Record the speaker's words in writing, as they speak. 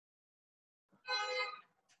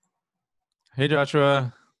Hey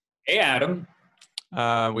Joshua, Hey, Adam.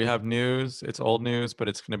 we have news. It's old news, but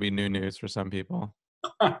it's going to be new news for some people.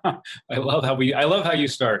 I love how you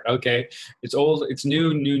start. Okay. It's old, it's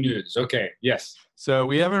new news. Okay. Yes. So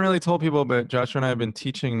we haven't really told people, but Joshua and I have been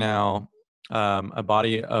teaching now a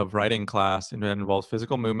body of writing class, and it involves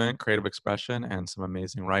physical movement, creative expression, and some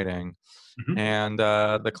amazing writing. Mhm. And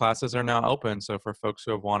the classes are now open. So for folks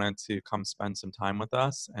who have wanted to come spend some time with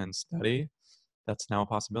us and study, that's now a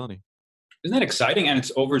possibility. Isn't that exciting? And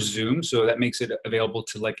it's over Zoom, so that makes it available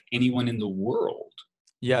to like anyone in the world.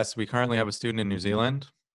 Yes, we currently have a student in New Zealand.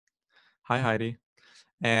 Hi, Heidi.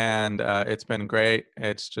 And it's been great.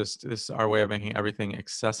 It's just this is our way of making everything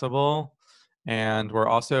accessible. And we're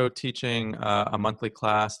also teaching a monthly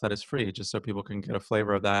class that is free, just so people can get a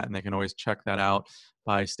flavor of that, and they can always check that out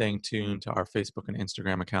by staying tuned to our Facebook and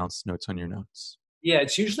Instagram accounts. Notes on your notes. Yeah,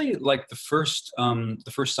 it's usually like the first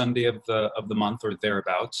Sunday of the month or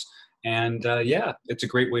thereabouts. And yeah, it's a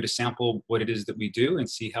great way to sample what it is that we do and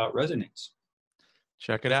see how it resonates.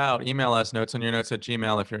 Check it out. Email us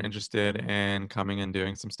notesonyournotes@gmail if you're interested in coming and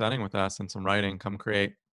doing some studying with us and some writing. Come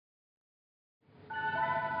create.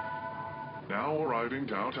 Now arriving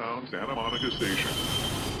downtown Santa Monica Station.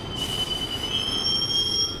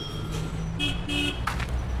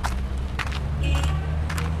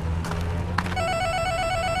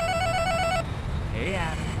 Hey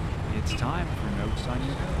Adam, it's time for Notes on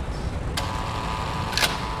Your Notes.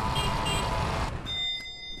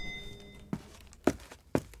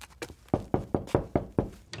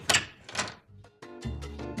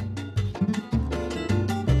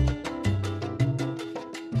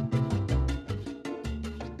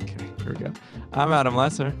 Okay, here we go. I'm Adam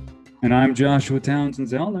Lesser. And I'm Joshua Townsend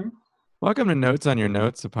Zellner. Welcome to Notes on Your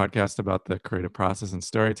Notes, a podcast about the creative process and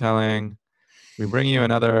storytelling. We bring you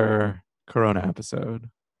another Corona episode.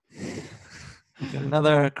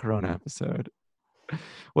 Another Corona episode.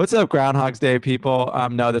 What's up, Groundhog's Day, people?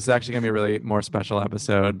 No, this is actually going to be a really more special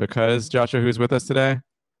episode because Joshua, who's with us today?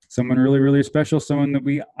 Someone really, really special. Someone that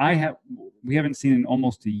we haven't seen in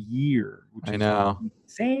almost a year, which I is know.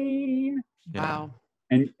 insane. Yeah. Wow.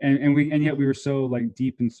 And yet we were so like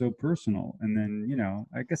deep and so personal. And then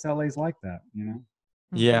I guess LA's like that.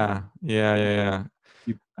 Yeah.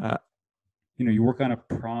 You work on a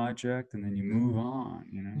project and then you move on.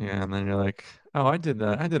 Yeah. And then you're like, oh, I did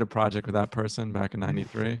that. I did a project with that person back in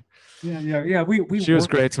 '93. Yeah. We She was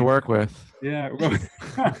worked great to work with. Yeah,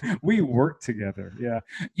 we work together. Yeah,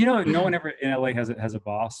 no one ever in LA has a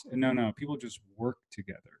boss. No, people just work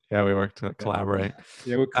together. Yeah, we worked to collaborate.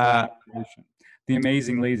 Yeah, with collaboration. The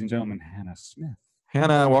amazing, ladies and gentlemen, Hannah Smith.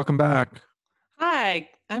 Hannah, welcome back. Hi,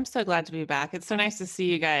 I'm so glad to be back. It's so nice to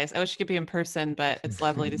see you guys. I wish you could be in person, but it's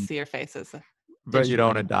lovely to see your faces. But you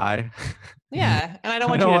don't want to die. Yeah, and I don't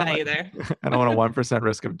want I you don't to die want- either. I don't want a 1%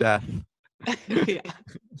 risk of death. Yeah.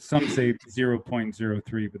 Some say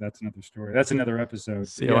 0.03, but that's another story. That's another episode.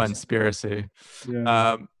 Conspiracy.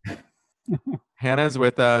 Yeah. Hannah's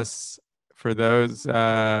with us. For those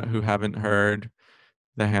who haven't heard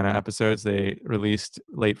the Hannah episodes, they released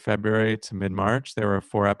late February to mid-March. They were a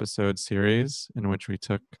 4-episode series in which we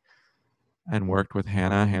took and worked with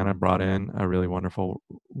Hannah. Hannah brought in a really wonderful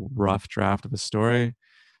rough draft of a story.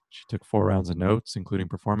 She took 4 rounds of notes, including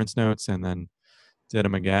performance notes, and then did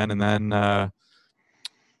them again. And then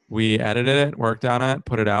we edited it, worked on it,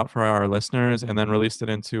 put it out for our listeners, and then released it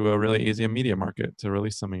into a really easy media market to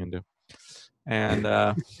release something into. And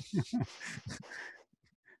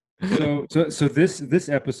So this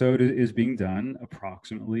episode is being done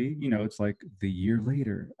approximately. It's like a year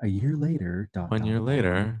later. 1 year later.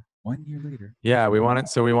 1 year later. Yeah, we wanted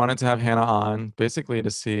to have Hannah on basically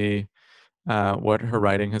to see what her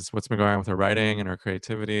writing what's been going on with her writing and her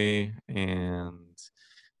creativity, and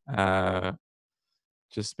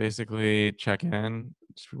just basically check in.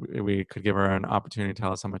 We could give her an opportunity to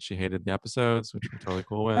tell us how much she hated the episodes, which we're totally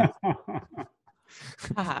cool with.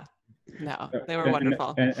 Haha. No, they were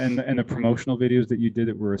wonderful. And the promotional videos that you did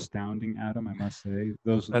that were astounding, Adam. I must say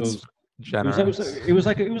That's generous. It was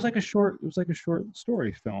like a short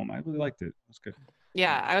story film. I really liked it. It was good.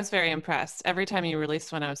 Yeah, I was very impressed. Every time you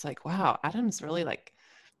released one, I was like, wow, Adam's really like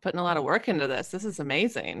putting a lot of work into this. This is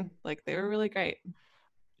amazing. Like they were really great.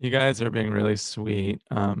 You guys are being really sweet.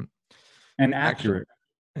 And accurate.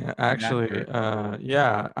 Actually,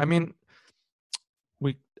 yeah. I mean,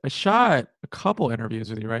 I shot a couple interviews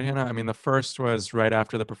with you, right, Hannah? I mean, the first was right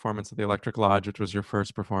after the performance at the Electric Lodge, which was your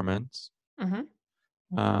first performance. Mm-hmm.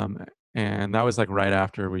 And that was like right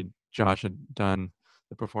after Josh had done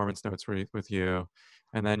the performance notes with you.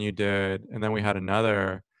 And then we had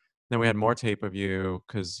then we had more tape of you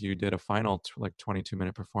because you did a final like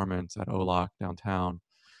 22-minute performance at Olak downtown.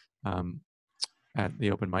 at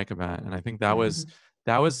the open mic event, and I think that was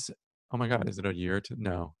oh my God, is it a year to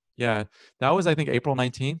no? Yeah, that was I think April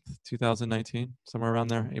 19th, 2019, somewhere around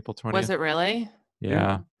there, April 20th. Was it really?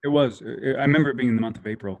 Yeah, It was. I remember it being in the month of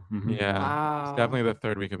April. Mhm. yeah, it's Wow. definitely the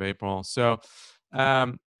third week of April. So,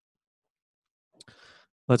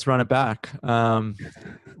 let's run it back.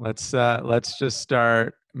 Let's just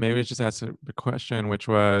start. Maybe let's just ask a question, which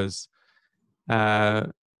was,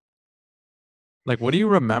 like, what do you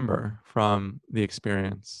remember from the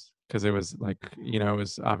experience? Because it was like, it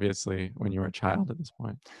was obviously when you were a child at this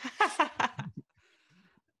point.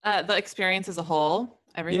 The experience as a whole,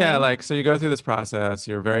 everything. Yeah, like, so you go through this process.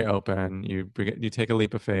 You're very open. You take a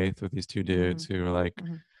leap of faith with these two dudes who are like,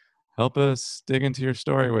 Mhm. help us dig into your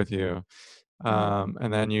story with you. Mhm.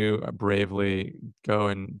 And then you bravely go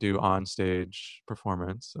and do on-stage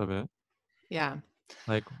performance of it. Yeah.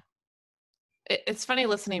 Like, It's funny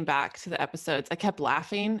listening back to the episodes. I kept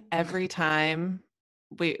laughing every time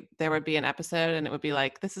there would be an episode and it would be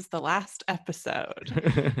like, this is the last episode.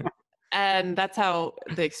 And that's how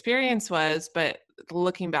the experience was. But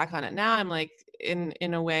looking back on it now, I'm like,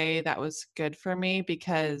 in a way that was good for me,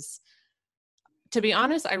 because to be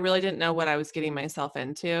honest, I really didn't know what I was getting myself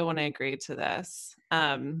into when I agreed to this.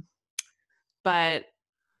 But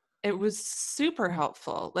it was super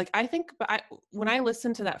helpful. Like, I think when I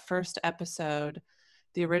listened to that first episode,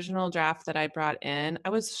 the original draft that I brought in, I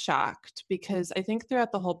was shocked, because I think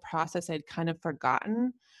throughout the whole process, I'd kind of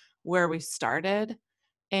forgotten where we started.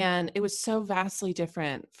 And it was so vastly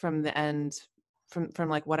different from the end, from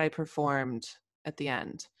like what I performed at the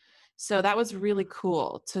end. So that was really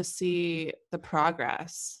cool to see the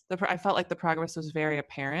progress. I felt like the progress was very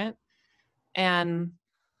apparent. And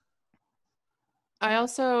I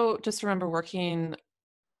also just remember working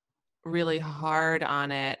really hard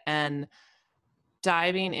on it and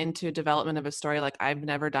diving into development of a story like I've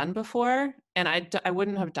never done before, and I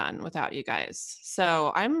wouldn't have done without you guys.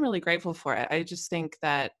 So I'm really grateful for it. I just think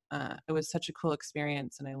that it was such a cool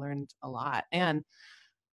experience, and I learned a lot. And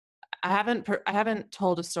I haven't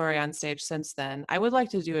told a story on stage since then. I would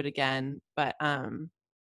like to do it again, but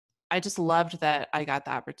I just loved that I got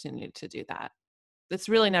the opportunity to do that. It's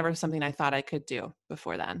really never something I thought I could do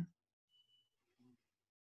before then.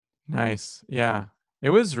 nice. Yeah. It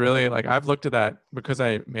was really like, I've looked at that because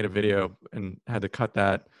I made a video and had to cut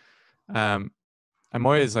that. I'm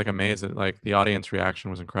always like amazed at like the audience reaction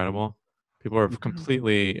was incredible. People were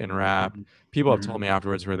completely enwrapped. People have told me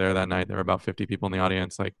afterwards who were there that night, there were about 50 people in the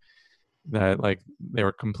audience, like that, like they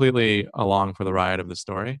were completely along for the ride of the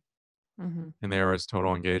story. Mm-hmm. And there was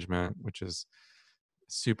total engagement, which is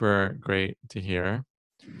super great to hear.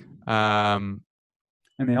 And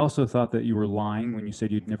they also thought that you were lying when you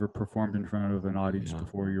said you'd never performed in front of an audience Yeah.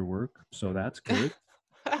 before your work. So that's good.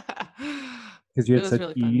 Because you had such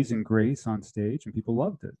really ease and grace on stage, and people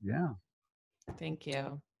loved it. Yeah. Thank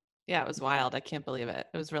you. Yeah, it was wild. I can't believe it.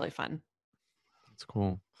 It was really fun. That's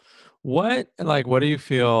cool. What do you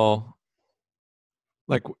feel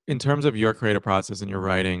like in terms of your creative process and your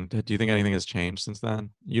writing? Do you think anything has changed since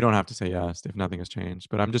then? You don't have to say yes if nothing has changed,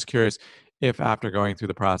 but I'm just curious if after going through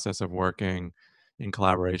the process of working in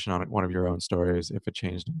collaboration on one of your own stories, if it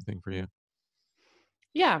changed anything for you.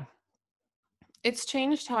 Yeah. It's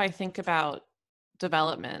changed how I think about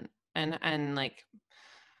development and like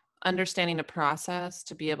understanding a process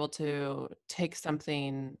to be able to take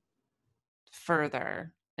something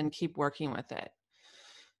further and keep working with it.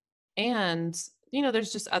 And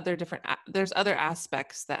there's just there's other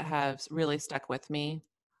aspects that have really stuck with me.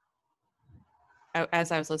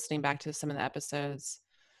 As I was listening back to some of the episodes,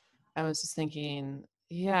 I was just thinking,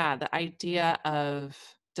 yeah, the idea of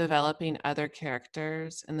developing other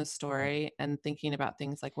characters in the story and thinking about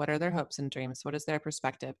things like, what are their hopes and dreams? What is their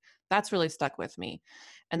perspective? That's really stuck with me.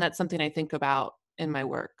 And that's something I think about in my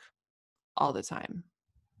work all the time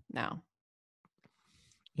now.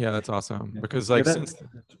 Yeah, that's awesome. Yeah. Because Yeah, like,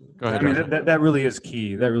 go ahead. I mean, Ryan. that really is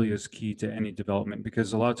key. That really is key to any development,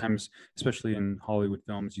 because a lot of times, especially in Hollywood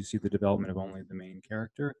films, you see the development of only the main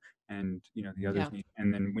character, and the others need.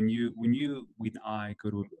 And then when I go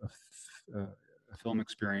to a film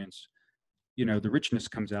experience, the richness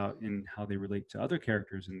comes out in how they relate to other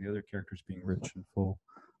characters, and the other characters being rich and full.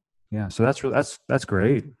 Yeah, so that's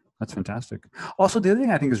great. That's fantastic. Also, the other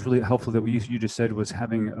thing I think is really helpful that you just said was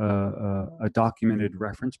having a documented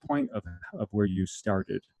reference point of where you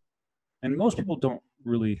started. And most people don't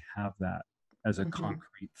really have that as a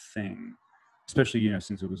concrete thing, especially,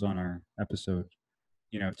 since it was on our episode,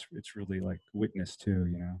 it's really like witness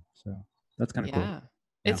too, so that's kind of cool. Yeah.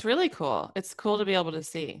 It's really cool. It's cool to be able to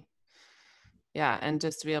see. Yeah. And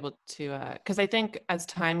just to be able to, because I think as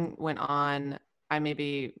time went on, I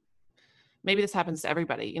maybe maybe this happens to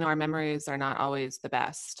everybody. You know, our memories are not always the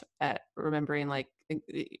best at remembering like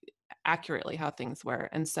accurately how things were.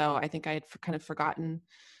 And so I think I had kind of forgotten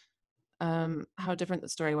how different the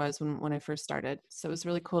story was when I first started. So it was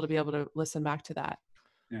really cool to be able to listen back to that.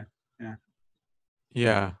 Yeah. Yeah.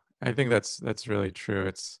 Yeah, I think that's really true.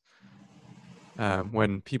 It's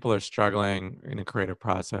when people are struggling in a creative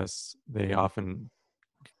process, they often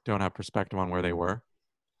don't have perspective on where they were,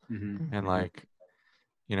 and like,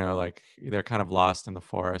 you know, like they're kind of lost in the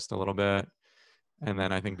forest a little bit. And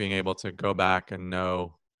then I think being able to go back and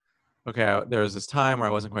know, okay, there was this time where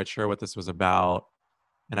I wasn't quite sure what this was about,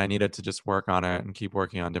 and I needed to just work on it and keep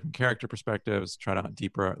working on different character perspectives, try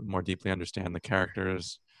to more deeply understand the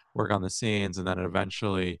characters, work on the scenes, and then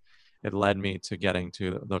eventually it led me to getting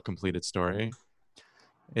to the completed story.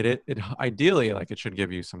 It ideally, like, it should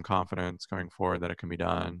give you some confidence going forward that it can be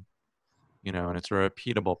done, you know, and it's a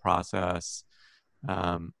repeatable process.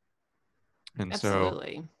 Um, and so,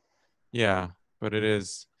 Absolutely. yeah, but it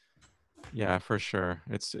is, yeah, for sure.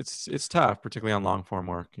 It's tough, particularly on long form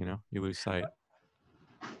work, you know, you lose sight.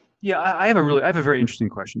 Yeah, I have a very interesting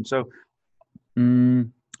question. So,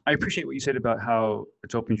 I appreciate what you said about how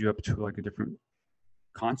it's opened you up to like a different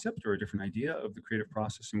concept or a different idea of the creative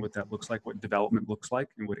process and what that looks like, what development looks like,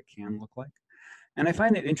 and what it can look like. And I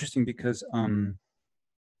find that interesting because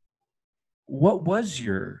what was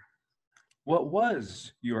your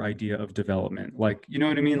idea of development? Like, you know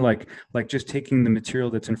what I mean? Like just taking the material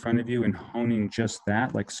that's in front of you and honing just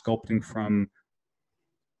that, like sculpting from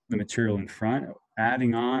the material in front,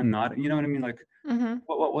 adding on, not, you know what I mean? Like,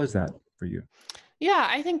 what was that for you? Yeah,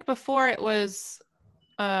 I think before it was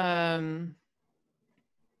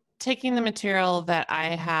taking the material that I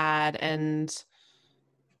had and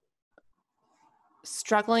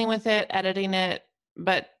struggling with it, editing it,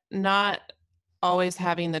 but not always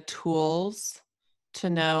having the tools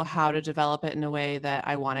to know how to develop it in a way that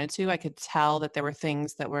I wanted to. I could tell that there were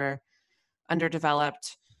things that were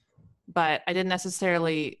underdeveloped, but I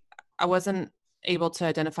wasn't able to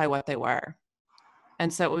identify what they were.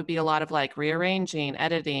 And so it would be a lot of like rearranging,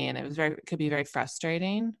 editing, and it could be very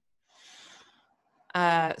frustrating.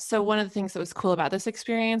 So one of the things that was cool about this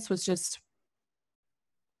experience was just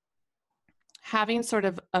having sort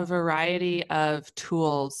of a variety of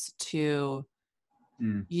tools to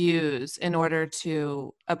use in order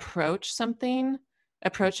to approach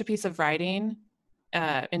a piece of writing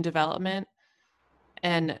in development,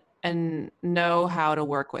 and know how to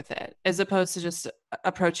work with it, as opposed to just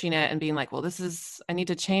approaching it and being like, well, I need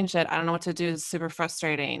to change it. I don't know what to do. It's super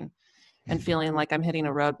frustrating and feeling like I'm hitting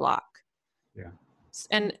a roadblock. Yeah.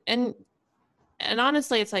 And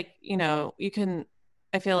honestly, it's like, you know,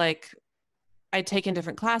 I feel like I'd taken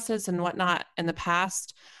different classes and whatnot in the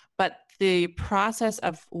past, but the process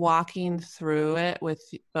of walking through it with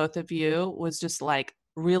both of you was just like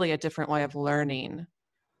really a different way of learning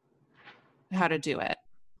how to do it.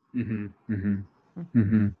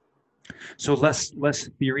 So less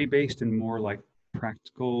theory based and more like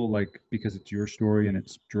practical, like because it's your story and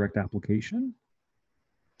it's direct application.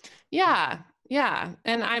 Yeah.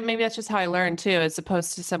 And maybe that's just how I learned too, as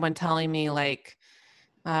opposed to someone telling me like,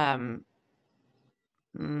 I'll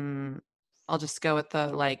just go with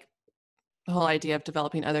the whole idea of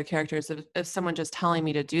developing other characters. If someone just telling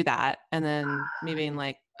me to do that and then me being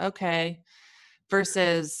like, okay,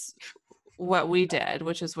 versus what we did,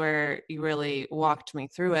 which is where you really walked me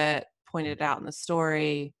through it, pointed it out in the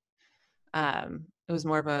story. It was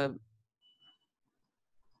more of a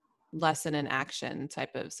lesson in action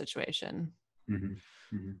type of situation.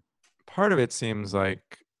 Part of it seems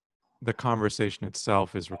like the conversation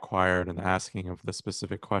itself is required, and the asking of the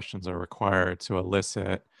specific questions are required to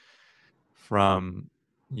elicit from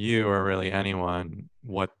you, or really anyone,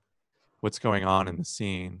 what's going on in the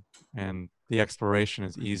scene. And the exploration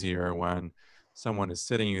is easier when someone is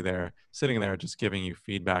sitting there just giving you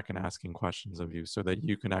feedback and asking questions of you, so that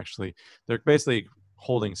you can actually, they're basically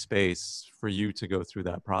holding space for you to go through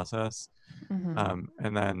that process.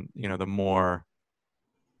 And then, you know, the more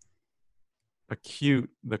acute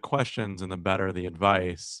the questions and the better the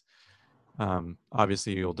advice.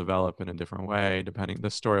 Obviously you'll develop in a different way, the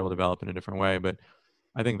story will develop in a different way, but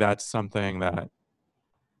I think that's something that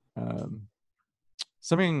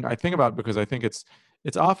something I think about, because I think it's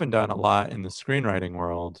often done a lot in the screenwriting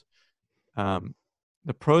world.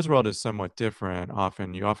 The prose world is somewhat different.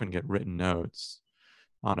 You often get written notes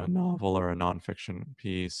on a novel or a nonfiction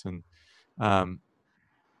piece, and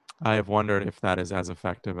I have wondered if that is as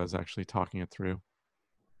effective as actually talking it through.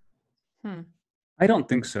 I don't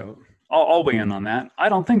think so. I'll weigh in on that. I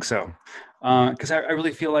don't think so, because I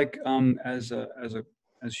really feel like as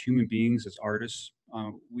human beings, as artists,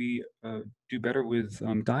 we do better with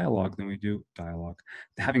dialogue than we do dialogue.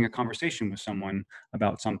 Having a conversation with someone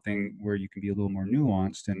about something where you can be a little more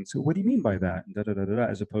nuanced and so, what do you mean by that? Da, da, da, da, da,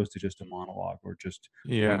 as opposed to just a monologue or just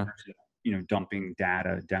one Yeah. person, dumping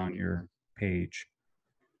data down your page.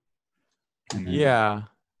 And then, Yeah.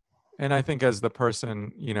 And I think as the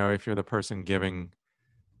person, if you're the person giving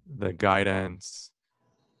the guidance,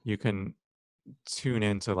 you can tune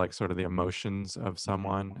into like sort of the emotions of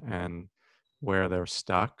someone and where they're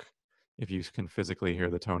stuck. If you can physically hear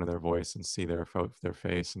the tone of their voice and see their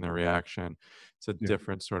face and their reaction, it's a Yeah.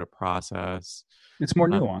 different sort of process. It's more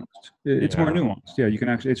nuanced. It's more Yeah. nuanced. Yeah, you can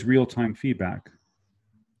actually. It's real time feedback.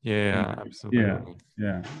 Yeah, absolutely.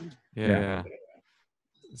 Yeah.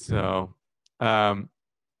 So,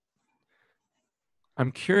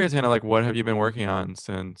 I'm curious, Hannah, like what have you been working on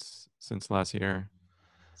since last year?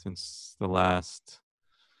 Since the last,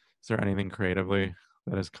 is there anything creatively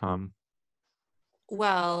that has come?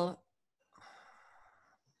 Well,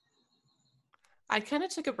 I kind of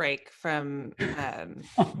took a break from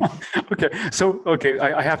Okay,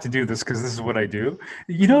 I have to do this because this is what I do.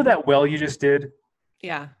 You know that well you just did,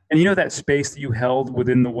 yeah. and you know that space that you held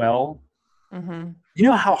within the well. Mm-hmm. You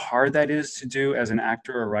know how hard that is to do as an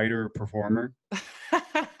actor, a writer, a performer.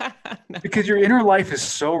 No. Because your inner life is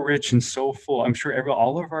so rich and so full. I'm sure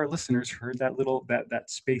all of our listeners heard that little that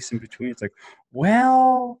space in between. It's like,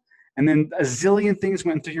 well, and then a zillion things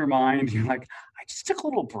went through your mind. You're like, I just took a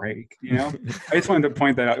little break. I just wanted to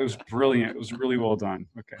point that out. It was brilliant. It was really well done.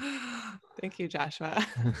 Okay. Thank you, Joshua.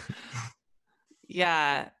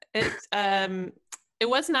 Yeah, it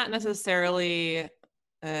was not necessarily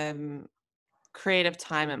creative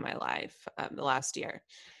time in my life the last year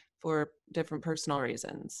for different personal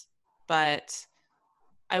reasons. But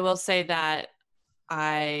I will say that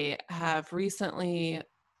I have recently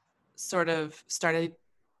sort of started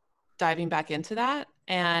diving back into that,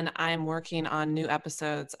 and I'm working on new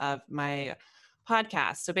episodes of my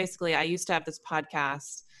podcast. So basically, I used to have this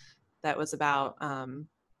podcast that was about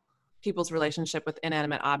people's relationship with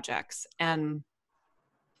inanimate objects. And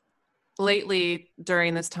lately,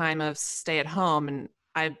 during this time of stay at home, and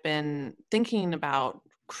I've been thinking about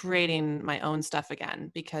creating my own stuff again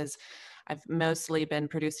because I've mostly been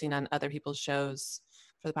producing on other people's shows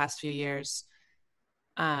for the past few years.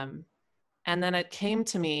 And then it came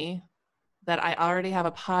to me that I already have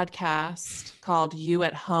a podcast called You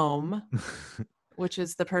at Home, which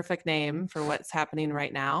is the perfect name for what's happening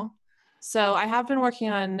right now. So I have been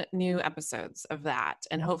working on new episodes of that,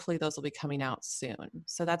 and hopefully those will be coming out soon.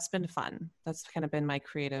 So that's been fun. That's kind of been my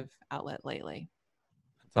creative outlet lately.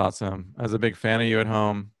 That's awesome. I was a big fan of You at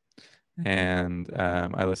Home, and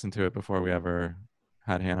I listened to it before we ever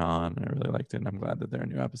had Hannah on, and I really liked it, and I'm glad that there are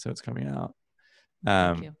new episodes coming out.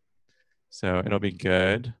 Thank you. So it'll be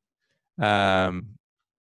good.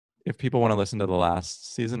 If people want to listen to the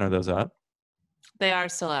last season, are those up? They are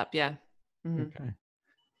still up, yeah. Mm-hmm. Okay.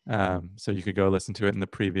 So you could go listen to it in the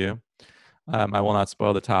preview. I will not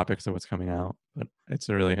spoil the topics of what's coming out, but it's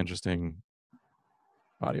a really interesting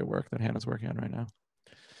body of work that Hannah's working on right now.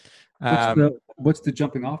 What's the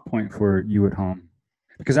jumping off point for You at Home?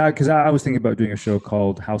 Because I was thinking about doing a show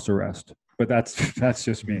called House Arrest, but that's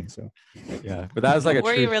just me. So yeah, but that was like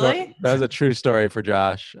Were you really? That was a true story for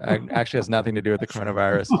Josh. It actually has nothing to do with the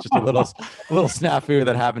coronavirus. It's just a little snafu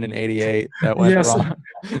that happened in '88 that went the wrong.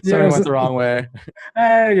 Sorry, went the wrong way.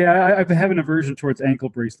 Yeah, I have an aversion towards ankle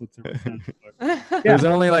bracelets. It was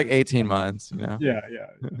only like 18 months, Yeah,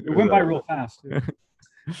 it went by real fast. Yeah.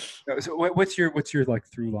 So what's your like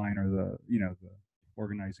through line or the the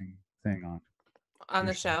organizing thing on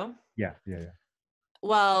the show? Yeah.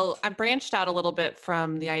 Well, I branched out a little bit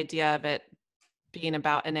from the idea of it being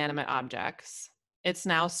about inanimate objects. It's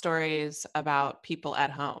now stories about people at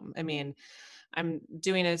home. I mean, I'm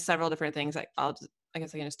doing several different things. I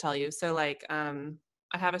guess I can just tell you. So like, I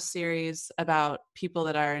have a series about people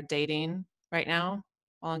that are dating right now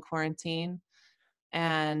while in quarantine,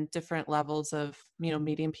 and different levels of,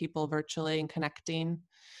 meeting people virtually and connecting.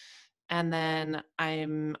 And then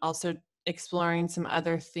I'm also exploring some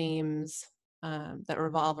other themes that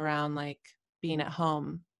revolve around like being at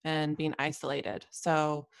home and being isolated.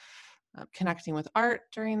 So connecting with art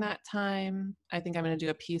during that time. I think I'm going to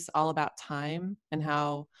do a piece all about time and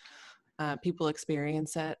how people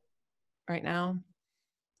experience it right now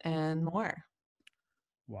and more.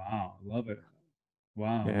 Wow. Love it.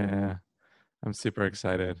 Wow. Yeah. I'm super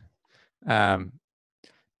excited.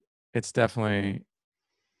 It's definitely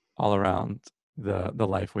all around the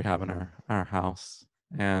life we have in our house,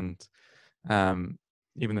 and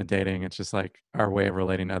even the dating. It's just like our way of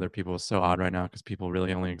relating to other people is so odd right now because people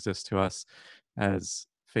really only exist to us as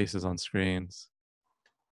faces on screens.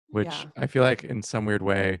 which Yeah. I feel like in some weird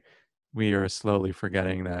way we are slowly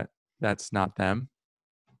forgetting that that's not them.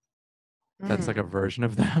 That's like a version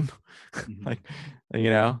of them. Like, you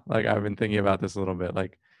know, like I've been thinking about this a little bit.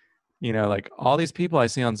 Like, you know, like all these people I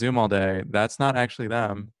see on Zoom all day, that's not actually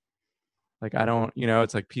them. Like, I don't, you know,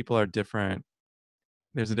 it's like people are different.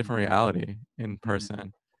 There's a different reality in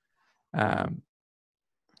person.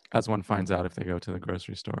 As one finds out if they go to the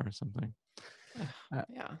grocery store or something.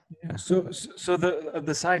 Yeah. So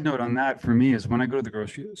the side note on that for me is when I go to the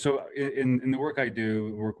grocery. So in the work I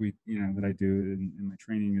do, that I do in my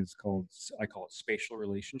training is called, I call it spatial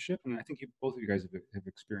relationship, and I think both of you guys have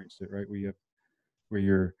experienced it, right?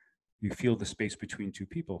 Where you feel the space between two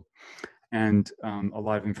people, and a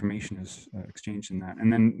lot of information is exchanged in that.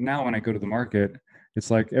 And then now when I go to the market, it's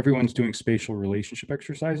like everyone's doing spatial relationship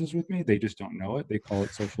exercises with me. They just don't know it. They call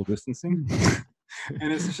it social distancing.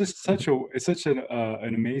 And it's just such an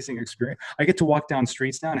amazing experience. I get to walk down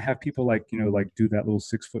streets now and have people like do that little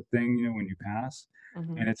 6-foot thing, when you pass,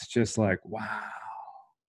 and it's just like, wow,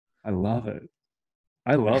 I love it.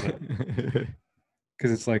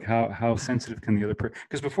 Because it's like how sensitive can the other person?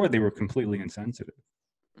 Because before they were completely insensitive.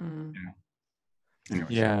 Anyways.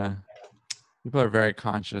 Yeah, people are very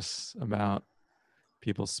conscious about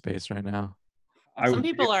people's space right now. Some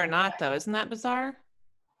people are not, though. Isn't that bizarre?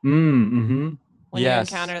 Mm-hmm. When you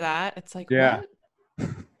encounter that, it's like, yeah. What?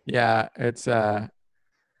 Yeah, it's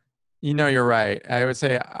you're right. I would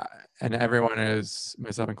say, and everyone is,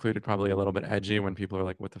 myself included, probably a little bit edgy when people are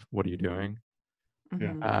like, what are you doing?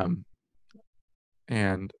 Yeah.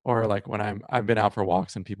 And or like when I've been out for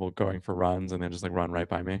walks and people going for runs and they just like run right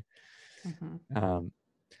by me.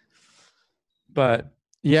 But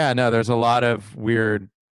yeah, no, there's a lot of weird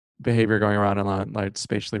behavior going around a lot, like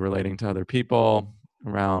spatially relating to other people,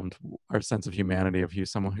 around our sense of humanity of who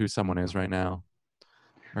someone is right now.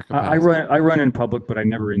 I run in public, but I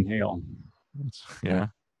never inhale. Yeah.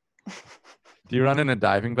 Do you run in a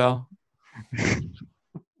diving bell?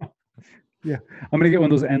 Yeah, I'm gonna get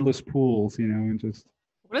one of those endless pools, and just.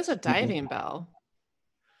 What is a diving bell?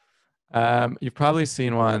 You've probably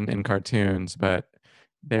seen one in cartoons, but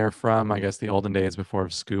they're from, I guess, the olden days before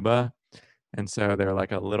scuba, and so they're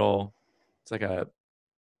like it's like a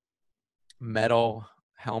metal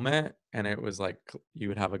helmet, and it was like you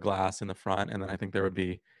would have a glass in the front, and then I think there would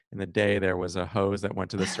be, in the day, there was a hose that went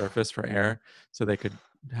to the surface for air, so they could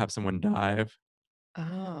have someone dive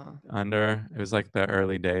under. It was like the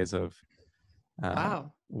early days of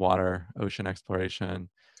ocean exploration.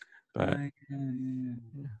 But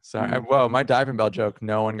sorry, whoa, my diving bell joke,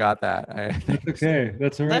 no one got that. That's okay.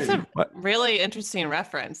 That's all right. That's a really interesting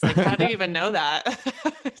reference. Like, how do you even know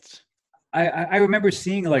that? I remember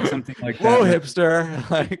seeing like something like that. Whoa, hipster!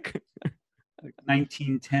 like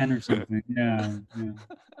 1910 or something. Yeah.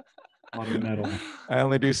 A lot of metal. I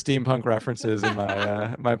only do steampunk references in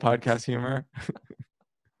my my podcast humor.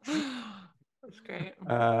 That's great.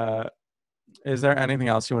 Is there anything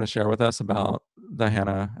else you want to share with us about the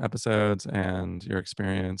Hannah episodes and your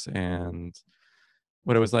experience and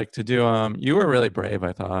what it was like to do them? You were really brave,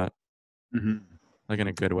 I thought, like in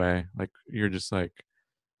a good way. Like you're just like,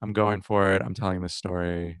 I'm going for it. I'm telling this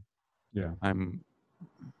story. Yeah.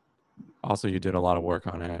 You did a lot of work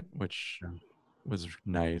on it, which was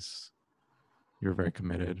nice. You were very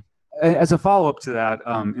committed. As a follow-up to that,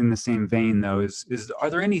 in the same vein though, are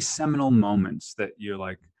there any seminal moments that you're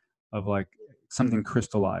like, of like something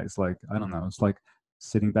crystallized? Like, I don't know, it's like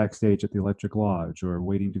sitting backstage at the Electric Lodge or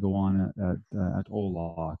waiting to go on at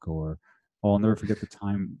Olak, or I'll never forget the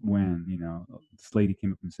time when, this lady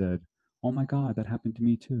came up and said, "Oh my God, that happened to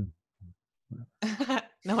me too."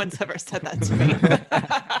 No one's ever said that to me.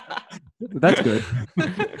 That's good.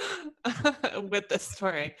 With this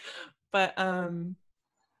story. But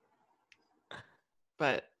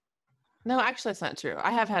no, actually it's not true.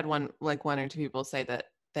 I have had one or two people say that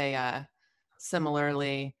they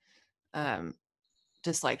similarly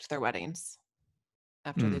disliked their weddings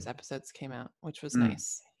after these episodes came out, which was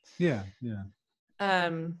nice. Yeah.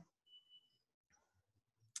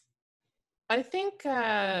 I think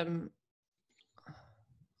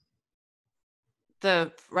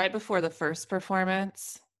the right before the first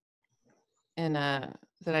performance in that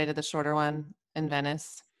I did, the shorter one in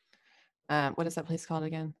Venice. What is that place called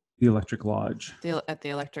again? The Electric Lodge. At the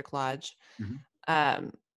Electric Lodge.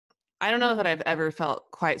 I don't know that I've ever felt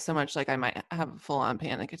quite so much like I might have a full-on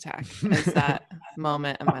panic attack as that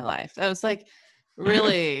moment in my life. I was like,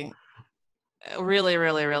 really, really,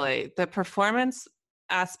 really, really. The performance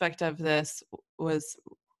aspect of this was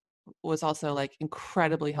also like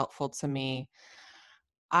incredibly helpful to me.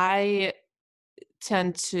 I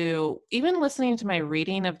tend to, even listening to my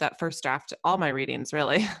reading of that first draft, all my readings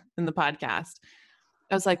really in the podcast,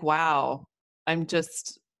 I was like, wow, I'm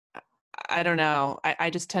just, I don't know. I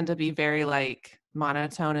just tend to be very like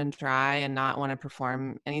monotone and dry and not want to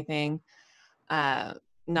perform anything,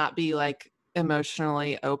 not be like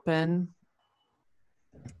emotionally open.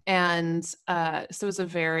 And so it was a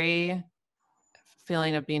very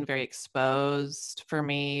feeling of being very exposed for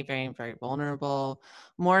me, very, very vulnerable,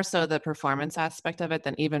 more so the performance aspect of it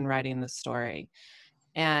than even writing the story.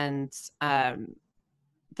 And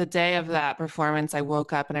the day of that performance, I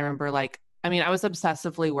woke up and I remember like, I mean, I was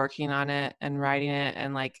obsessively working on it and writing it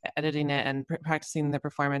and like editing it and practicing the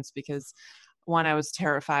performance because one, I was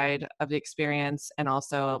terrified of the experience. And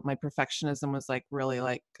also my perfectionism was like really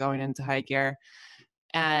like going into high gear.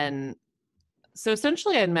 And so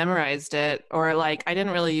essentially I'd memorized it, or like I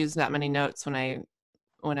didn't really use that many notes when I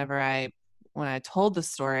told the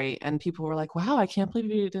story, and people were like, wow, I can't believe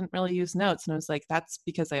you didn't really use notes. And I was like, that's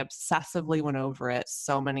because I obsessively went over it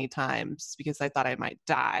so many times because I thought I might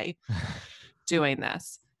die doing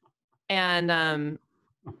this. And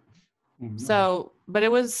so, but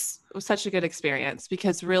it was such a good experience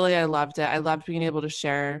because really I loved it. I loved being able to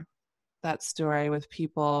share that story with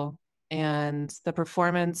people, and the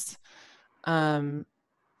performance, the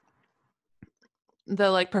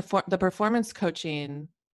performance coaching,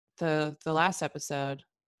 the last episode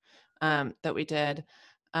that we did,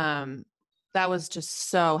 that was just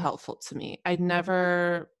so helpful to me. I'd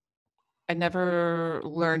never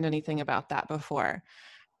learned anything about that before,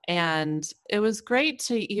 and it was great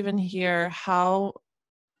to even hear how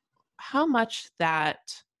much that,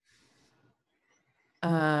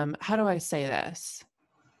 how do I say this,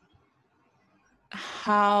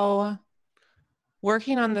 how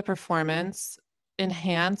working on the performance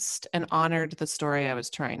enhanced and honored the story I was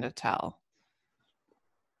trying to tell,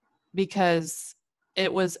 because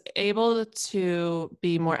it was able to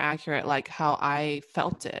be more accurate, like how I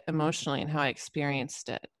felt it emotionally and how I experienced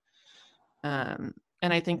it. And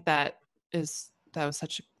I think that's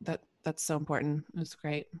so important. It was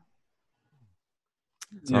great.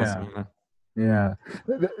 It's awesome. Yeah,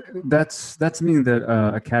 that's something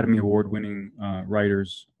that Academy Award-winning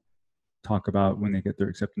writers talk about when they get their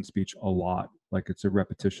acceptance speech a lot. Like it's a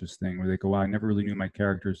repetitious thing where they go, wow, I never really knew my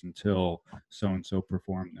characters until so-and-so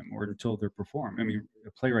performed them, or until they're performed. I mean,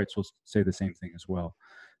 playwrights will say the same thing as well.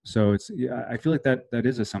 So it's, yeah, I feel like that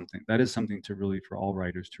is something to really, for all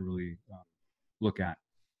writers to really look at.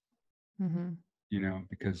 Mm-hmm. You know,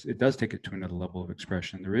 because it does take it to another level of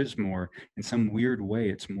expression. There is more, in some weird way,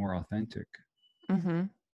 it's more authentic. Mm-hmm.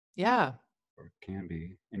 Yeah. Or it can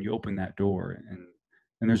be. And you open that door,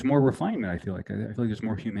 and there's more refinement, I feel like. I feel like there's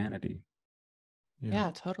more humanity.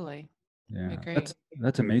 Yeah, totally. Yeah. I agree.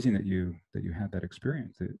 That's amazing that you had that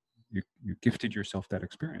experience, that you gifted yourself that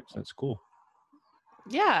experience. That's cool.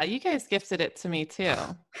 Yeah, you guys gifted it to me too.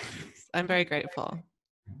 I'm very grateful.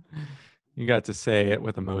 You got to say it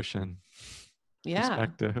with emotion. Yeah.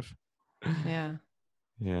 Perspective. Yeah.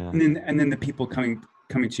 Yeah. And then the people coming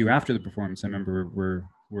to you after the performance, I remember were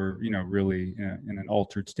really in an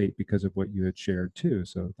altered state because of what you had shared too.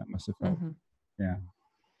 So that must have felt, yeah.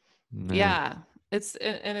 Yeah. It's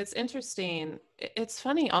interesting. It's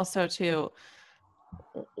funny also too,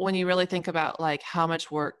 when you really think about like how much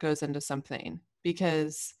work goes into something,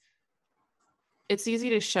 because it's easy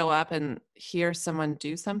to show up and hear someone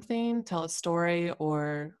do something, tell a story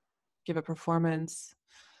or give a performance,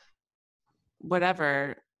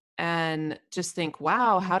 whatever, and just think,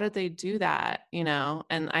 wow, how did they do that?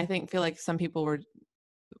 And I feel like some people were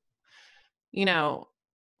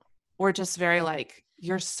just very like,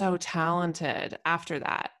 you're so talented after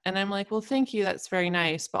that. And I'm like, well, thank you. That's very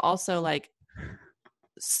nice. But also like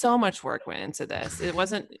so much work went into this. It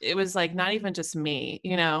was like, not even just me,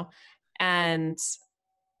 and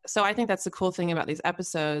so I think that's the cool thing about these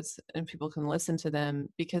episodes, and people can listen to them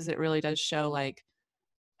because it really does show like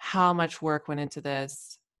how much work went into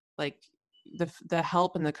this, like the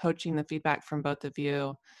help and the coaching, the feedback from both of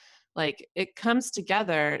you, like it comes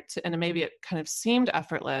together and maybe it kind of seemed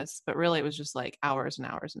effortless, but really it was just like hours and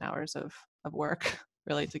hours and hours of work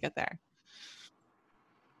really to get there.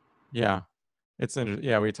 Yeah. It's interesting.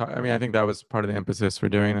 Yeah, I think that was part of the emphasis for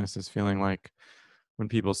doing this, is feeling like when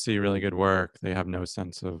people see really good work, they have no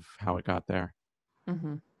sense of how it got there.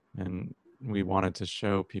 Mm-hmm. And we wanted to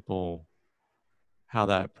show people how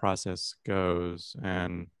that process goes.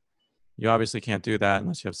 And you obviously can't do that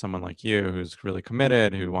unless you have someone like you who's really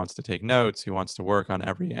committed, who wants to take notes, who wants to work on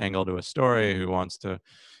every angle to a story, who wants to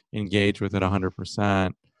engage with it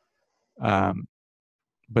 100%.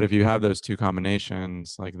 But if you have those two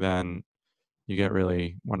combinations, like then you get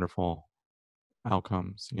really wonderful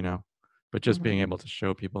outcomes, but just being able to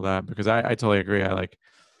show people that, because I totally agree. I like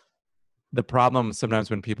the problem sometimes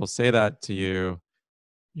when people say that to you,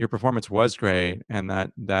 your performance was great, and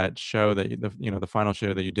that show that the final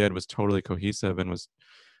show that you did was totally cohesive and was,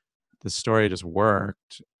 the story just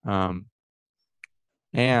worked,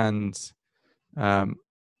 and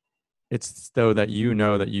it's though that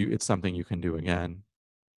it's something you can do again.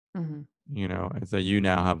 It's that you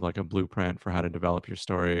now have like a blueprint for how to develop your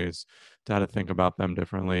stories, to how to think about them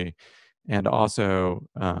differently, and also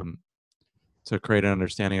to create an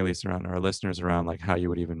understanding, at least around our listeners, around like how you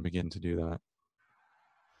would even begin to do that.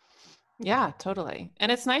 Yeah, totally.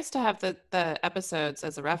 And it's nice to have the episodes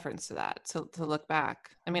as a reference to that, to look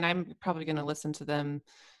back. I mean, I'm probably going to listen to them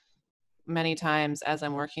many times as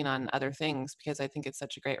I'm working on other things, because I think it's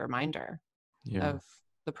such a great reminder of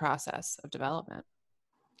the process of development.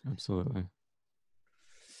 Absolutely.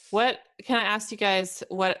 What can I ask you guys,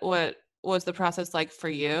 what was the process like for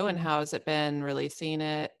you, and how has it been releasing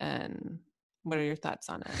it, and what are your thoughts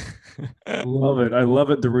on it? I love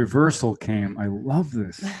it. The reversal came. I love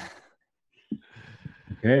this.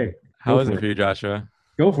 Okay. How is it for you, Joshua?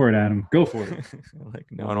 Go for it, Adam. Go for it. Like,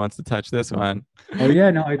 no one wants to touch this one. Oh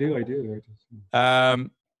yeah, no, I do.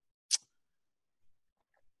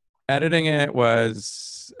 Editing it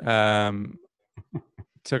was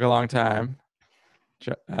took a long time.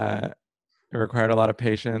 It required a lot of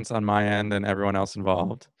patience on my end and everyone else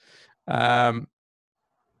involved. I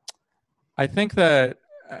think that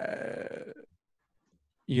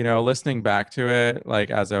listening back to it, like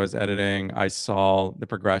as I was editing, I saw the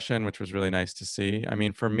progression, which was really nice to see. I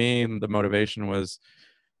mean, for me, the motivation was,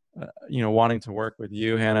 wanting to work with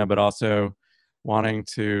you, Hannah, but also wanting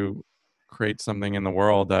to create something in the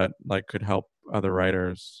world that like could help other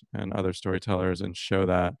writers and other storytellers and show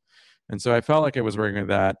that. And so I felt like it was working with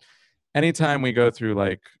that. Anytime we go through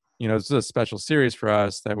like, this is a special series for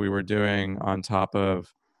us that we were doing on top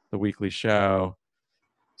of the weekly show.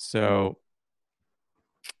 So,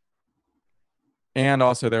 and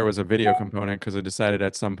also there was a video component, because I decided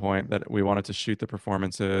at some point that we wanted to shoot the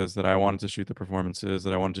performances, that I wanted to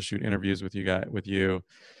shoot interviews with you,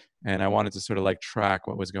 and I wanted to sort of like track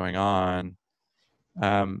what was going on.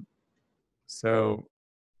 So,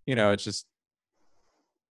 it's just,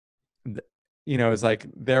 it's like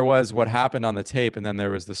there was what happened on the tape, and then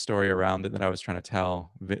there was the story around it that I was trying to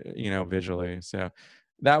tell, visually. So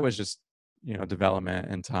that was just, development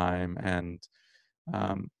and time. And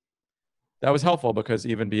that was helpful, because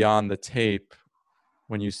even beyond the tape,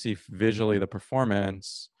 when you see visually, the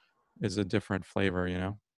performance is a different flavor,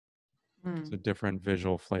 It's a different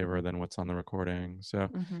visual flavor than what's on the recording. So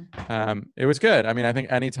it was good. I mean, I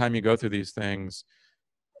think anytime you go through these things,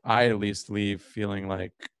 I at least leave feeling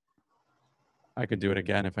like I could do it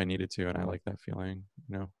again if I needed to. And I like that feeling,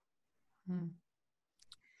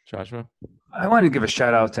 Joshua? I want to give a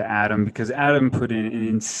shout out to Adam, because Adam put in an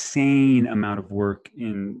insane amount of work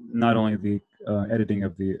in not only the editing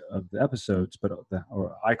of the episodes, but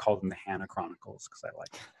or I call them the Hannah Chronicles, because I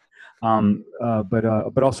like it.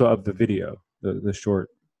 But also of the video, the short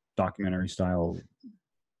documentary style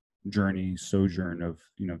sojourn of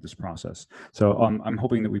this process. So I'm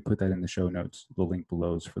hoping that we put that in the show notes, the link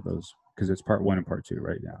below is for those, because it's part 1 and part 2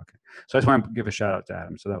 right now. Okay, so I just want to give a shout out to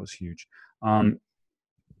Adam. So that was huge,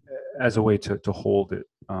 as a way to hold it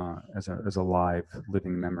as a live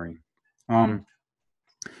living memory.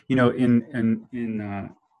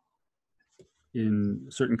 In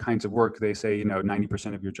certain kinds of work, they say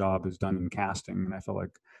 90% of your job is done in casting, and I felt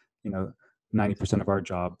like 90% of our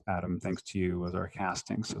job, Adam, thanks to you, was our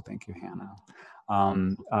casting. So thank you, Hannah.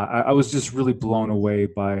 I was just really blown away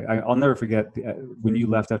by, I'll never forget when you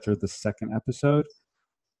left after the second episode.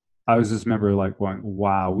 I was just remember like going,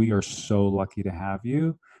 wow, we are so lucky to have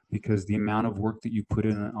you, because the amount of work that you put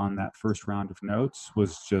in on that first round of notes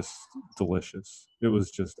was just delicious. It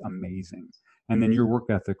was just amazing. And then your work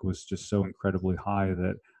ethic was just so incredibly high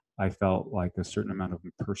that I felt like a certain amount of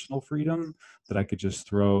personal freedom, that I could just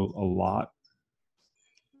throw a lot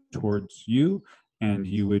towards you, and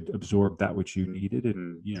you would absorb that which you needed,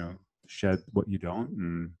 and shed what you don't,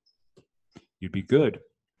 and you'd be good.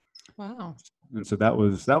 Wow. And so that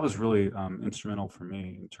was really instrumental for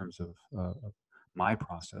me in terms of my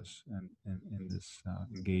process and in this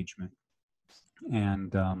engagement.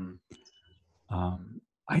 And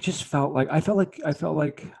I just felt like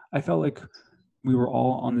we were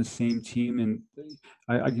all on the same team, and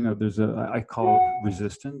I call it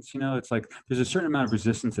resistance. It's like there's a certain amount of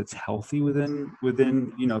resistance that's healthy within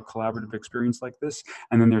collaborative experience like this,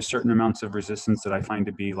 and then there's certain amounts of resistance that I find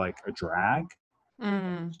to be like a drag,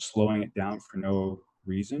 slowing it down for no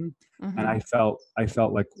reason. And Mhm. I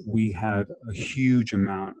felt like we had a huge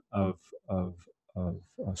amount of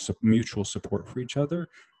mutual support for each other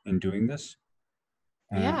in doing this.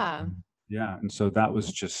 And Yeah. yeah, and so that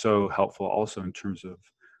was just so helpful also in terms of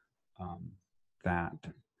that.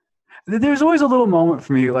 There's always a little moment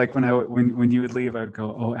for me, like when you would leave, I'd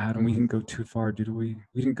go, "Oh, Adam, we didn't go too far, did we?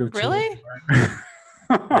 We didn't go too Really?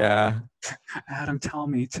 far." Yeah. Adam, tell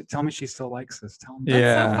me she still likes us. Tell me. That's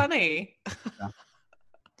so Yeah. funny.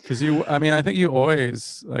 Because I think you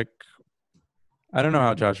always like, I don't know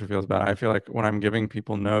how Joshua feels about it. I feel like when I'm giving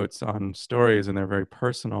people notes on stories and they're very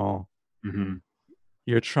personal, Mm-hmm.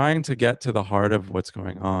 you're trying to get to the heart of what's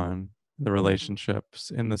going on, the relationships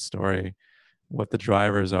in the story, what the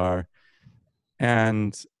drivers are.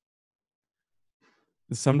 And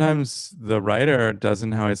sometimes the writer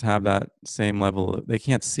doesn't always have that same level. They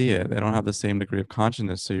can't see it. They don't have the same degree of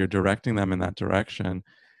consciousness. So you're directing them in that direction.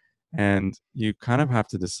 And you kind of have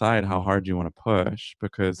to decide how hard you want to push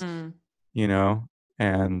because, Mm.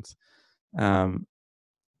 and um,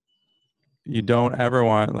 you don't ever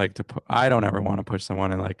want like I don't ever want to push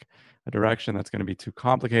someone in like a direction that's going to be too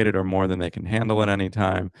complicated or more than they can handle at any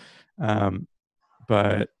time.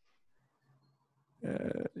 But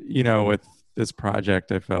with this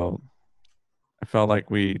project, I felt like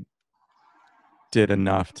we did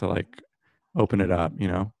enough to like open it up,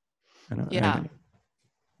 Yeah.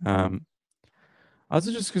 and I was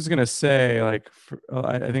just going to say, like,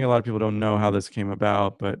 I think a lot of people don't know how this came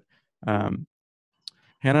about, but Hannah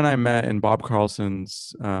and I met in Bob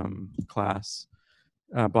Carlson's class.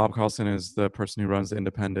 Bob Carlson is the person who runs the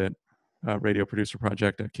independent radio producer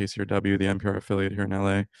project at KCRW, the NPR affiliate here in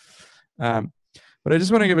LA. But I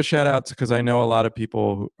just want to give a shout out because I know a lot of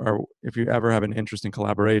people who are, if you ever have an interest in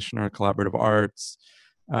collaboration or collaborative arts,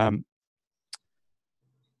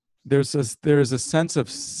 there's a sense of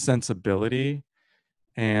sensibility.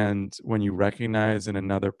 And when you recognize in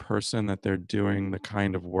another person that they're doing the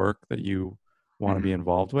kind of work that you want to be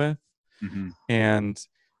involved with. Mm-hmm. And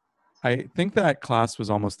I think that class was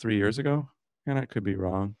almost 3 years ago, and I could be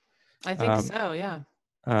wrong. I think so, yeah.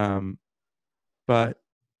 But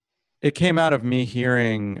it came out of me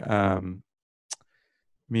hearing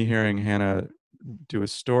Hannah do a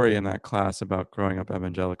story in that class about growing up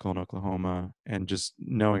evangelical in Oklahoma, and just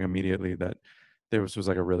knowing immediately that there was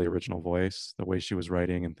like a really original voice. The way she was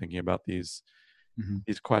writing and thinking about these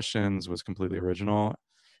questions was completely original.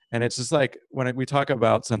 And it's just like when we talk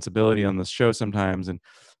about sensibility on this show sometimes and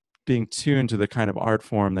being tuned to the kind of art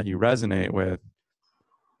form that you resonate with,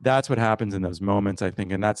 that's what happens in those moments, I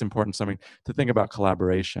think. And that's important, something to think about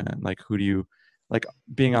collaboration. Like, who do you, like,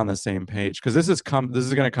 being on the same page? Because this is going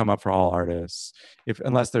to come up for all artists,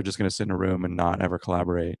 unless they're just going to sit in a room and not ever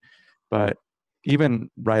collaborate. But even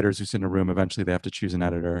writers who sit in a room, eventually they have to choose an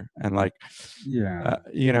editor. And like,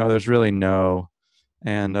 there's really no,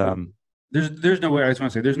 and there's no way. I just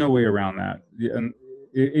want to say there's no way around that. And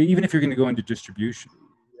even if you're going to go into distribution,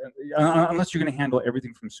 unless you're going to handle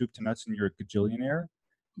everything from soup to nuts and you're a gajillionaire,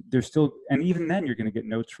 there's still, and even then you're going to get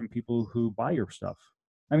notes from people who buy your stuff.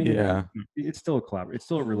 I mean, it's still a collaboration. It's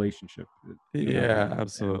still a relationship. Yeah,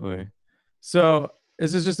 absolutely. So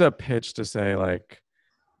this is just a pitch to say, like,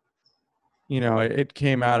 it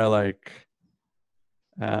came out of like,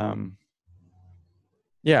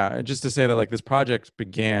 just to say that like this project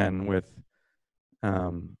began with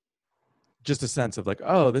just a sense of like,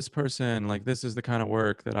 oh, this person, like, this is the kind of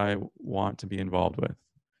work that I want to be involved with,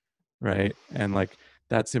 right? And like,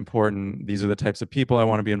 that's important. These are the types of people I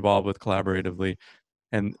want to be involved with collaboratively.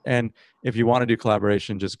 And if you want to do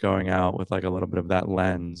collaboration, just going out with like a little bit of that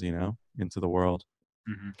lens, into the world.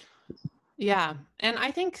 Mm-hmm. Yeah. And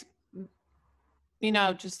I think,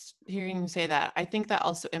 just hearing you say that, I think that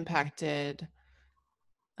also impacted,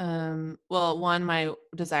 one, my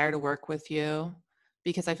desire to work with you,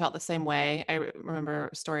 because I felt the same way. I remember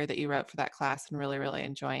a story that you wrote for that class and really, really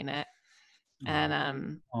enjoying it.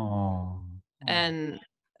 And and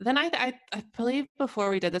then I believe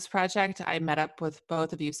before we did this project, I met up with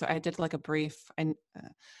both of you. So I did like a brief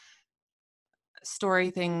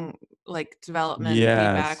story thing, like development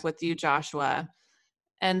feedback with you, Joshua.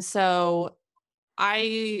 And so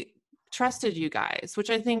I trusted you guys, which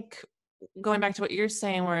I think, going back to what you're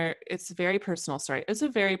saying, where it's a very personal story. It's a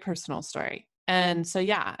very personal story. And so,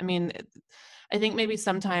 yeah, I mean, I think maybe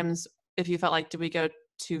sometimes if you felt like, did we go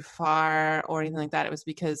too far or anything like that, it was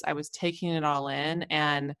because I was taking it all in,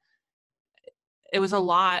 and it was a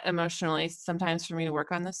lot emotionally sometimes for me to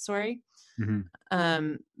work on this story.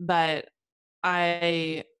 Mm-hmm. But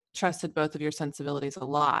I trusted both of your sensibilities a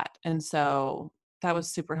lot. And so that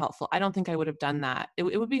was super helpful. I don't think I would have done that. It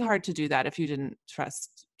would be hard to do that if you didn't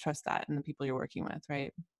trust that in the people you're working with,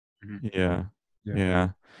 right? Yeah.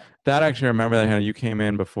 That actually, I remember that, Hannah, you came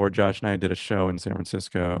in before Josh and I did a show in San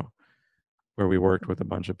Francisco where we worked with a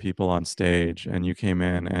bunch of people on stage, and you came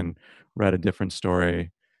in and read a different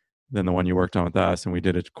story than the one you worked on with us, and we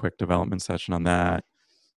did a quick development session on that.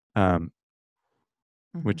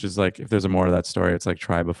 Which is like, if there's a more to that story, it's like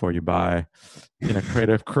try before you buy,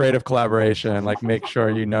 creative collaboration. Like, make sure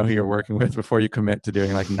you know who you're working with before you commit to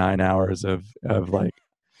doing like 9 hours of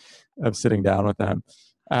sitting down with them.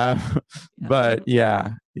 But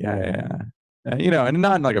yeah. And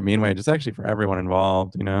not in like a mean way, just actually for everyone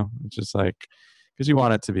involved, it's just like, because you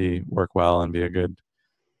want it to work well and be a good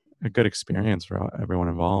experience for everyone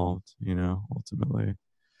involved, ultimately.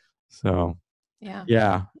 So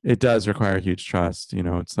yeah, it does require huge trust.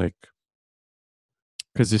 It's like,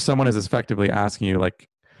 because if someone is effectively asking you, like,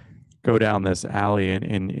 go down this alley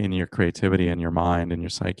in your creativity and your mind and your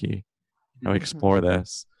psyche, explore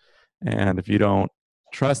this. And if you don't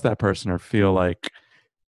trust that person or feel like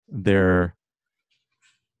they're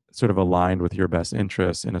sort of aligned with your best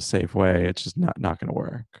interests in a safe way, it's just not going to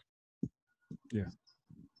work.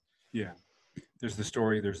 Yeah. There's the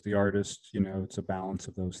story, there's the artist, it's a balance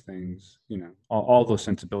of those things, all those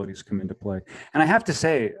sensibilities come into play. And I have to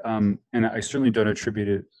say, and I certainly don't attribute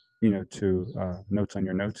it, to notes on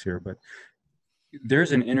your notes here, but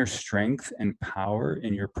there's an inner strength and power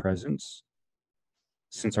in your presence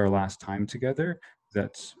since our last time together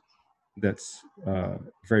that's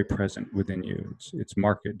very present within you. It's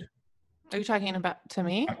marked. Are you talking about to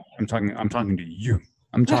me? I'm talking to you.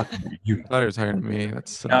 I'm talking to you. I thought you were talking to me.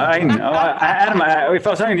 That's I know. Adam, if I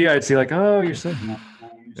was talking to you, I'd see like, oh, you're so.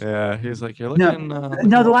 Yeah, he's like, you're looking.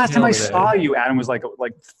 No, the last time I saw you, Adam, was like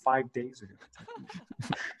 5 days ago.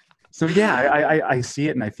 So yeah, I see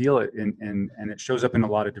it and I feel it, and it shows up in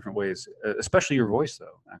a lot of different ways, especially your voice,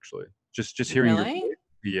 though. Actually, just hearing really? your voice,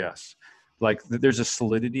 yes, like there's a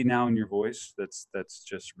solidity now in your voice that's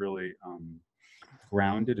just really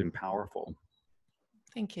grounded and powerful.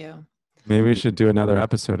 Thank you. Maybe we should do another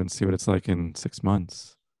episode and see what it's like in 6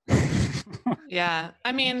 months. Yeah,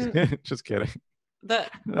 I mean, just kidding.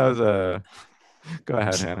 That was a. Go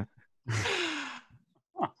ahead, Hannah.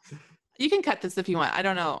 You can cut this if you want. I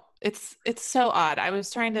don't know. It's so odd. I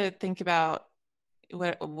was trying to think about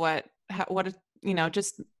what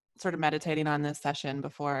just sort of meditating on this session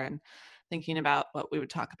before and thinking about what we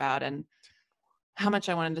would talk about and how much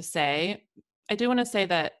I wanted to say. I do want to say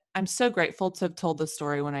that I'm so grateful to have told the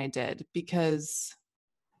story when I did, because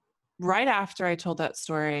right after I told that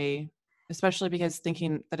story, especially because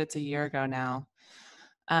thinking that it's a year ago now,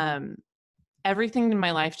 everything in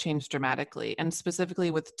my life changed dramatically, and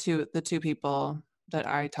specifically with the two people that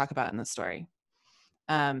I talk about in the story.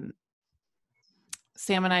 Sam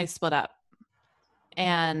and I split up,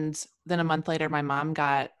 and then a month later, my mom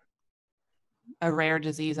got a rare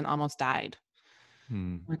disease and almost died.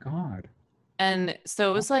 Oh my God. And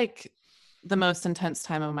so it was like the most intense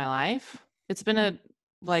time of my life. It's been a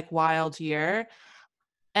wild year.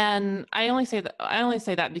 And I only say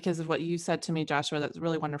that because of what you said to me, Joshua. That's a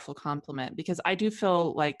really wonderful compliment, because I do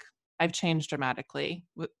feel like I've changed dramatically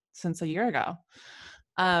since a year ago.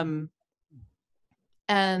 And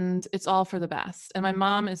it's all for the best. And my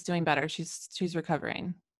mom is doing better. She's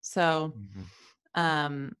recovering. So,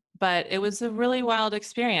 but it was a really wild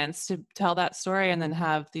experience to tell that story and then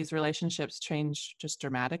have these relationships change just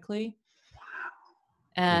dramatically.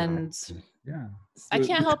 And yeah, I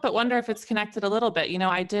can't help but wonder if it's connected a little bit.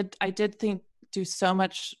 I did do so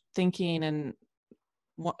much thinking and,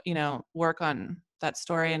 work on that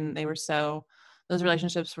story. And those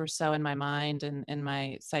relationships were so in my mind and in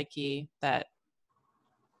my psyche that,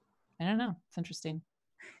 I don't know. It's interesting.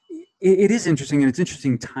 It is interesting, and it's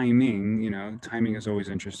interesting timing. Timing is always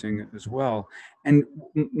interesting as well. And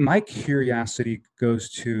my curiosity goes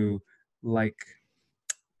to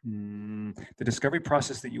the discovery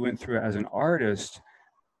process that you went through as an artist,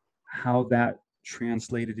 how that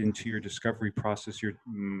translated into your discovery process, your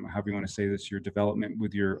however you want to say this, your development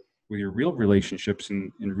with your real relationships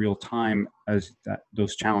in real time as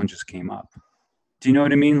those challenges came up. Do you know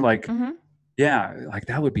what I mean? Yeah,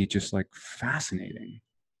 that would be just fascinating.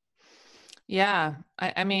 Yeah.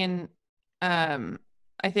 I mean, I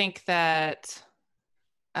think that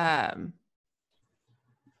the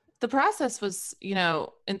process was,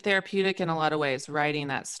 in therapeutic in a lot of ways, writing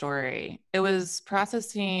that story. It was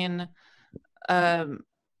processing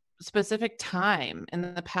specific time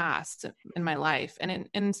in the past in my life. And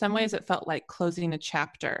in some ways it felt like closing a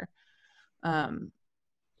chapter and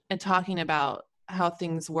talking about how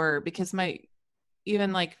things were, because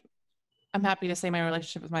I'm happy to say my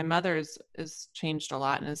relationship with my mother is changed a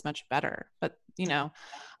lot and is much better. But, you know,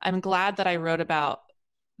 I'm glad that I wrote about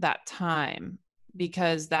that time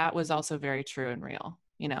because that was also very true and real,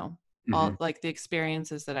 you know, all like the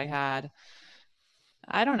experiences that I had.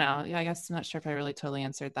 I don't know. Yeah, I guess I'm not sure if I really totally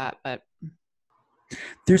answered that, but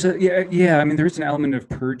There's a yeah. I mean, there's an element of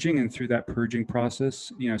purging, and through that purging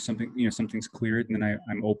process, something's cleared, and then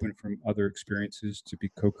I'm open from other experiences to be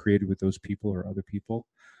co-created with those people or other people.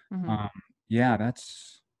 mhm, Um, yeah,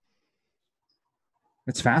 that's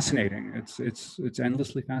fascinating. It's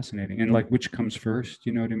endlessly fascinating, and like which comes first,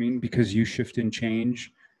 you know what I mean? Because you shift and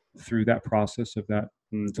change through that process of that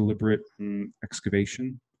deliberate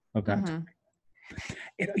excavation of that. mhm,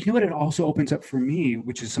 You know what it also opens up for me,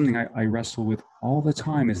 which is something I wrestle with all the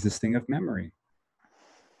time, is this thing of memory,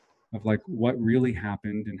 of like what really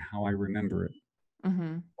happened and how I remember it,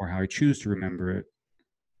 mhm, or how I choose to remember it,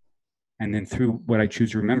 and then through what I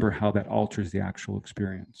choose to remember, how that alters the actual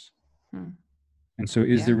experience. mm. And so,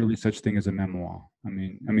 is there Yeah. really such thing as a memoir? I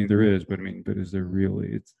mean, there is, but is there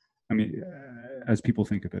really? As people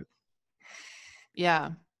think of it.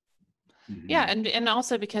 Yeah. Yeah, Mhm. and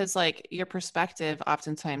also because like your perspective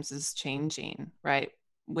oftentimes is changing, right?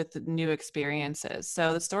 With the new experiences.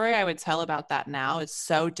 So the story I would tell about that now is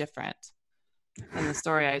so different than the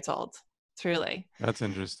story I told. Truly. That's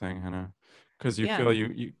interesting, Hannah, because you Yeah. feel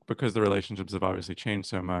you because the relationships have obviously changed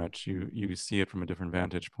so much. You see it from a different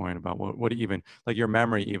vantage point about what even like your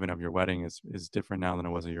memory even of your wedding is different now than it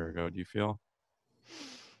was a year ago. Do you feel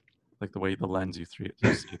like the way the lens you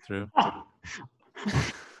see through?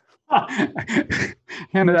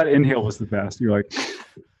 Hannah, that inhale was the best. You're like,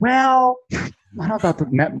 well, I don't know about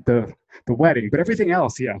the wedding, but everything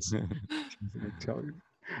else, yes. I tell you.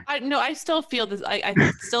 I still feel this. I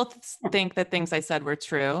still think that things I said were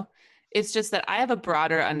true. It's just that I have a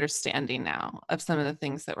broader understanding now of some of the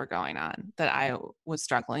things that were going on that I was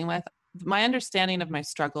struggling with. My understanding of my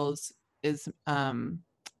struggles is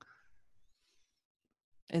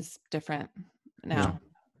different Yeah. now.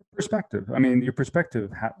 Perspective. I mean, your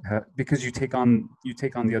perspective, because you take on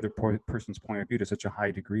the other person's point of view to such a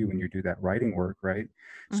high degree when you do that writing work, right?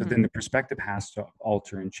 So then Mhm. the perspective has to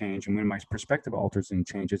alter and change, and when my perspective alters and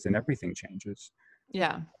changes, then everything changes.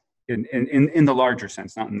 Yeah. In the larger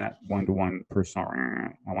sense, not in that one-to-one personal.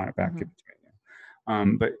 I want it back. Give Mhm. it to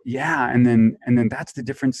me. But yeah, and then that's the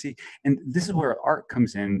difference. See, and this is where art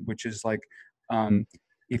comes in, which is like,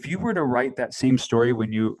 if you were to write that same story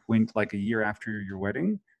when like a year after your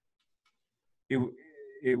wedding, it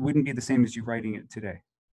it wouldn't be the same as you writing it today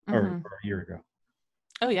or Mhm. a year ago.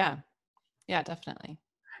 Oh yeah. Yeah, definitely.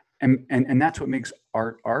 And that's what makes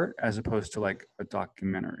art as opposed to like a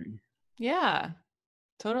documentary. Yeah,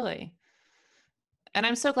 totally. And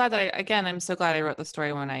I'm so glad that I'm so glad I wrote the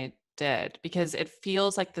story when I did because it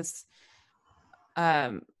feels like this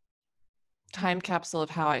um time capsule of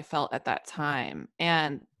how I felt at that time.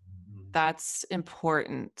 And that's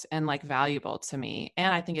important and like valuable to me.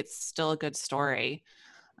 And I think it's still a good story.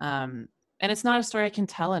 And it's not a story I can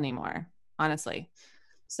tell anymore, honestly.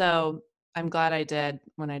 So I'm glad I did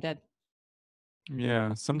when I did.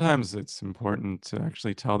 Yeah, sometimes it's important to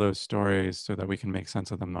actually tell those stories so that we can make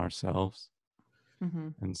sense of them ourselves, Mm-hmm.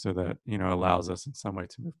 and so that allows us in some way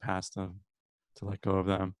to move past them, to let go of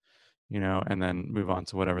them, and then move on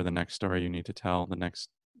to whatever the next story you need to tell, the next,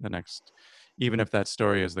 even if that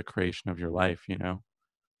story is the creation of your life.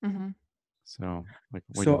 Mm-hmm. So, like,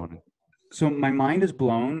 what do you So want to? so my mind is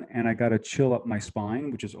blown and I got to chill up my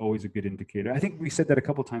spine, which is always a good indicator. I think we said that a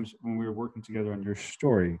couple times when we were working together on your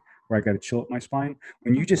story, where I got to chill up my spine.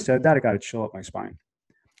 When you just said that, I got to chill up my spine,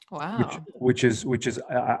 which Wow. which is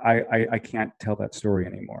I can't tell that story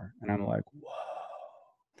anymore. And I'm like, whoa.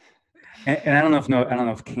 And I don't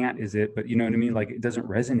know if can't is it, but you know what I mean? Like it doesn't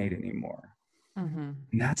resonate anymore. Mm-hmm.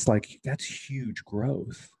 And that's huge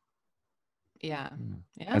growth Yeah. Mm.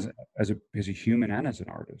 Yeah. as a human and as an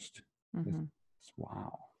artist. Mm-hmm.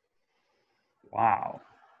 Wow. Wow.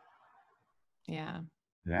 Yeah.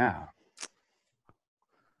 Yeah.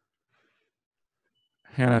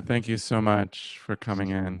 Hannah, thank you so much for coming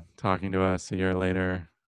in, talking to us a year later.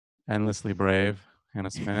 Endlessly brave,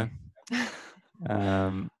 Hannah Smith.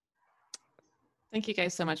 Um, Thank you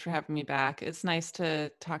guys so much for having me back. It's nice to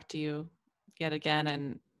talk to you yet again.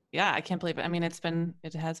 And yeah, I can't believe it. I mean, it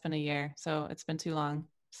has been a year, so it's been too long.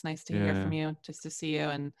 It's nice to hear from yeah. you, just to see you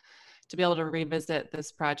and to be able to revisit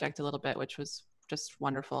this project a little bit, which was just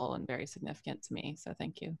wonderful and very significant to me. So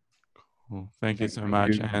thank you. Cool. Thank you so Thank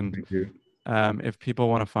much. you. And Thank you. if people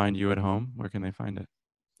want to find you at home, where can they find it?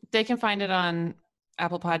 They can find it on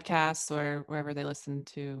Apple Podcasts or wherever they listen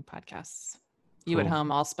to podcasts. You at Cool.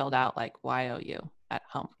 home, all spelled out like YOU at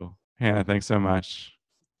home. Cool. Hannah, thanks so much.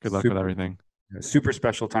 Good luck with everything. Super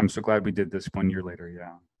special time. So glad we did this 1 year later.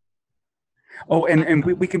 Yeah. Oh, and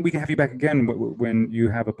we can have you back again when you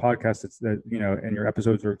have a podcast that's that, you know, and your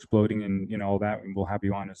episodes are exploding and, you know, all that, and we'll have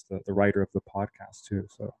you on as the writer of the podcast too.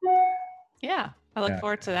 So Yeah, I look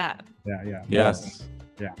forward to that. Yeah. Yes.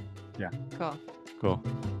 Yeah. Cool.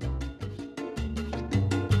 Cool.